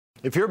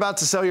If you're about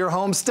to sell your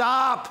home,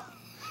 stop!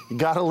 You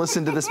gotta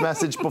listen to this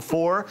message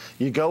before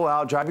you go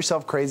out, drive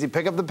yourself crazy,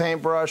 pick up the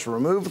paintbrush,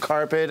 remove the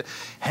carpet,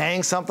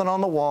 hang something on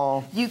the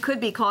wall. You could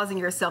be causing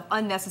yourself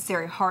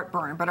unnecessary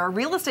heartburn, but our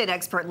real estate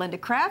expert, Linda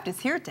Craft, is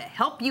here to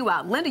help you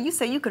out. Linda, you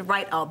say you could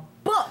write a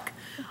book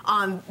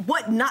on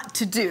what not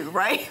to do,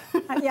 right?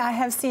 Yeah, I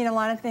have seen a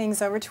lot of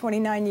things over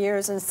 29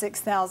 years and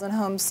 6,000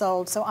 homes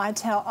sold. So I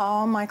tell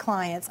all my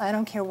clients, I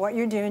don't care what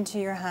you're doing to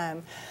your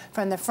home,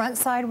 from the front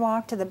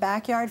sidewalk to the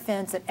backyard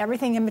fence and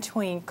everything in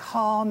between,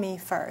 call me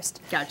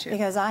first. Gotcha.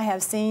 Because I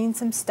have seen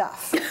some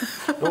stuff.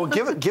 Well,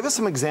 give us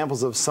some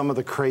examples of some of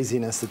the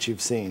craziness that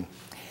you've seen.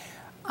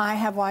 I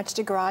have watched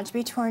a garage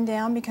be torn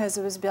down because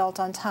it was built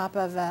on top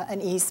of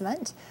an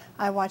easement.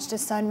 I watched a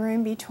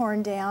sunroom be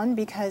torn down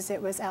because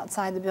it was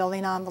outside the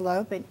building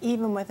envelope, but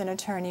even with an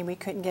attorney, we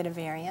couldn't get a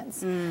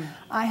variance.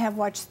 I have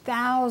watched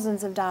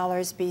thousands of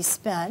dollars be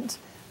spent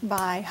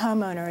by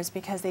homeowners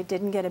because they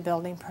didn't get a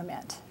building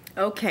permit.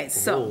 Okay,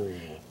 so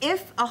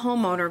if a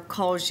homeowner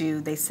calls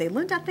you, they say,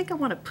 Linda, I think I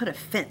want to put a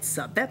fence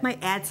up. That might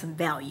add some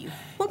value.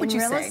 What would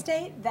you say? In real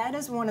estate, that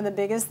is one of the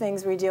biggest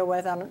things we deal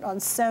with on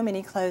so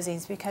many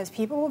closings, because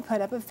people will put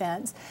up a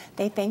fence.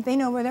 They think they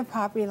know where their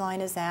property line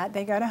is at.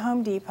 They go to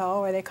Home Depot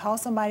or they call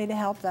somebody to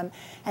help them,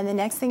 and the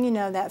next thing you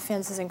know, that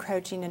fence is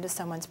encroaching into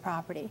someone's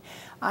property.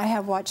 I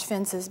have watched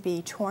fences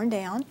be torn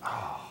down,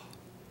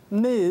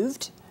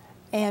 moved,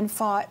 and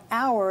fought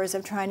hours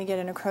of trying to get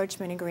an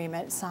encroachment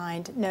agreement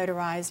signed,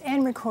 notarized,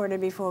 and recorded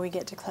before we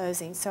get to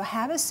closing. So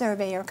have a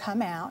surveyor come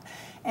out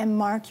and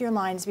mark your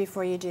lines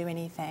before you do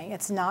anything.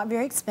 It's not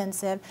very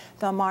expensive.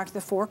 They'll mark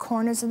the 4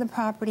 corners of the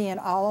property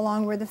and all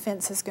along where the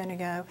fence is going to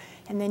go,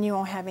 and then you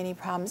won't have any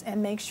problems.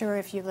 And make sure,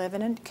 if you live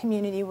in a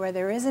community where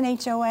there is an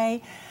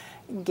HOA,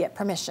 get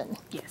permission.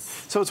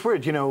 Yes. So it's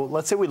weird, you know,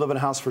 let's say we live in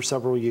a house for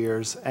several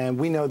years and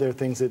we know there are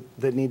things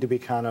that need to be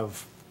kind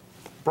of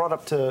brought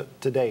up to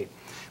date.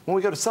 When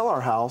we go to sell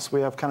our house,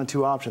 we have kind of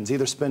 2 options.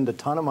 Either spend a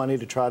ton of money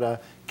to try to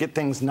get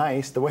things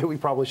nice, the way we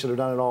probably should have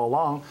done it all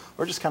along,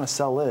 or just kind of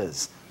sell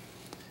is.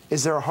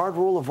 Is there a hard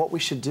rule of what we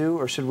should do,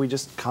 or should we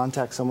just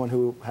contact someone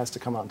who has to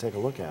come out and take a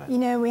look at it? You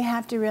know, we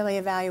have to really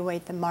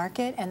evaluate the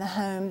market and the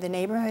home, the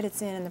neighborhood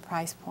it's in, and the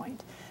price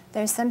point.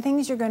 There's some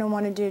things you're going to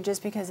want to do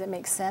just because it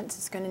makes sense.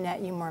 It's going to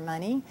net you more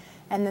money.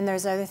 And then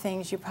there's other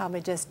things you probably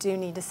just do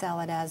need to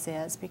sell it as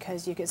is,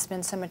 because you could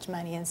spend so much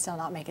money and still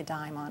not make a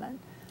dime on it.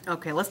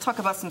 Okay, let's talk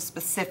about some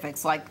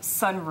specifics like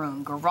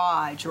sunroom,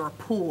 garage, or a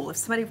pool. If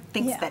somebody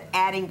thinks that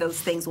adding those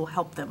things will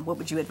help them, what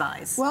would you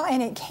advise? Well,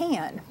 and it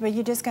can, but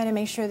you just got to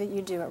make sure that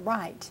you do it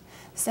right.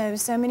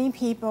 So many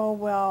people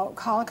will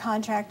call a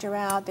contractor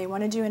out, they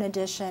want to do an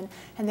addition,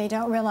 and they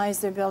don't realize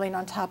they're building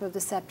on top of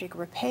the septic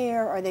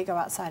repair, or they go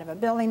outside of a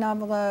building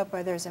envelope,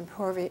 or there's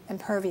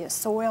impervious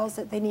soils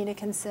that they need to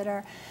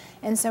consider.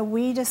 And so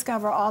we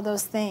discover all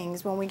those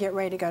things when we get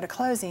ready to go to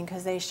closing,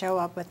 because they show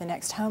up with the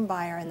next home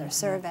buyer in their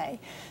survey.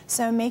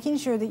 So making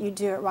sure that you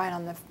do it right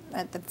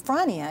at the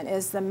front end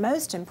is the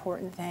most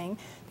important thing,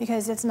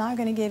 because it's not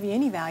going to give you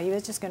any value.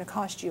 It's just going to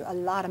cost you a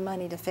lot of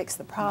money to fix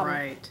the problem.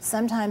 Right.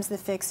 Sometimes the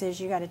fix is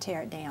you got to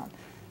tear it down.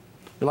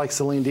 You're like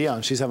Celine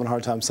Dion. She's having a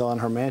hard time selling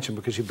her mansion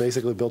because she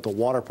basically built a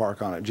water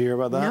park on it. Did you hear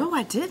about that? No,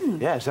 I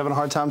didn't. Yeah, she's having a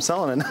hard time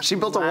selling it. She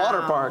built a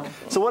water park.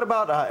 So what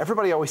about,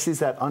 everybody always sees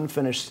that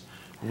unfinished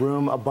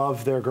room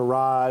above their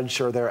garage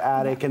or their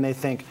attic, and they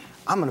think,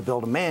 I'm going to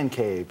build a man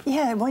cave.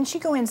 Yeah, once you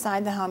go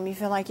inside the home, you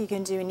feel like you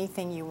can do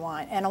anything you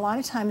want. And a lot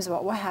of times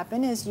what will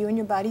happen is you and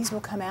your buddies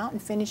will come out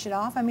and finish it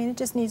off. I mean, it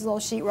just needs a little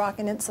sheetrock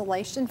and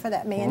insulation for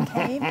that man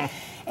cave.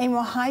 And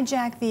we'll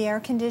hijack the air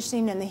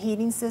conditioning and the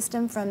heating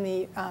system from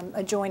the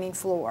adjoining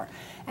floor.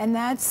 And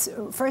that's,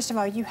 first of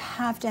all, you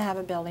have to have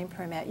a building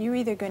permit. You're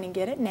either going to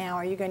get it now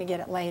or you're going to get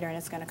it later, and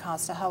it's going to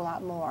cost a whole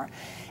lot more.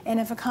 And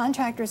if a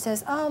contractor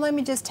says, oh, let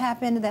me just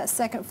tap into that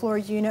 2nd floor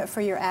unit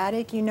for your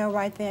attic, you know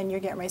right then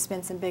you're getting ready to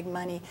spend some big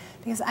money,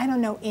 because I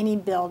don't know any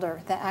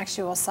builder that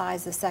actually will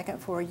size the 2nd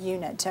floor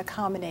unit to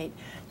accommodate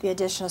the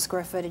additional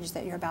square footage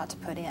that you're about to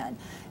put in.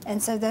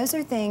 And so those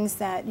are things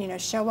that, you know,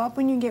 show up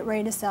when you get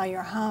ready to sell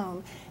your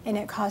home, and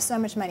it costs so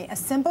much money. A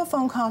simple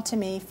phone call to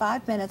me,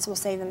 5 minutes, will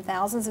save them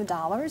thousands of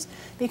dollars,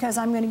 because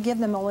I'm going to give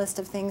them a list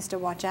of things to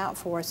watch out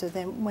for, so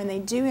then when they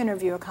do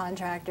interview a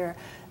contractor,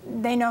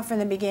 they know from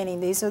the beginning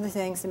these are the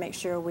things to make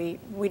sure we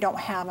don't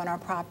have on our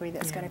property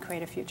that's going to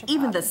create a future problem.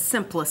 Even the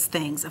simplest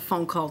things, a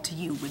phone call to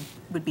you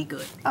would be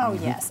good. Oh,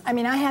 yes. I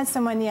mean, I had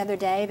someone the other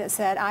day that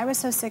said, I was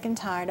so sick and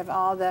tired of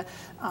all the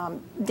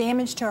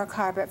damage to our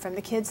carpet from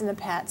the kids and the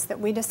pets that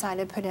we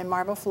decided to put in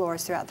marble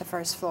floors throughout the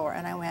 1st floor.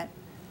 And I went,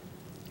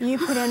 you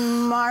put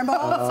in marble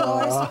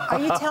floors? Are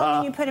you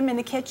telling me you put them in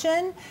the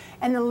kitchen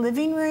and the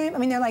living room? I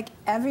mean, they're like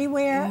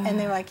everywhere. And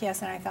they're like,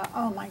 yes. And I thought,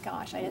 oh my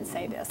gosh, I didn't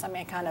say this. I mean,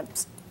 I kind of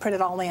put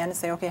it all in and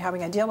say, okay, how are we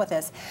going to deal with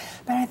this?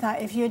 But I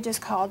thought, if you had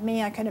just called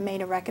me, I could have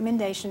made a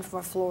recommendation for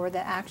a floor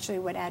that actually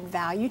would add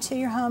value to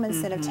your home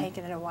instead of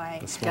taking it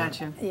away.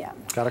 Gotcha. Yeah.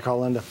 Got to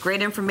call Linda.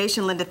 Great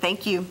information, Linda.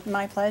 Thank you.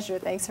 My pleasure.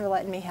 Thanks for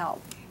letting me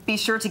help. Be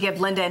sure to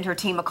give Linda and her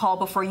team a call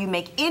before you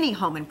make any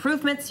home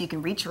improvements. You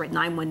can reach her at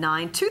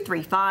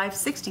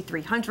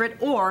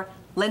 919-235-6300 or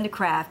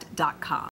lindacraft.com.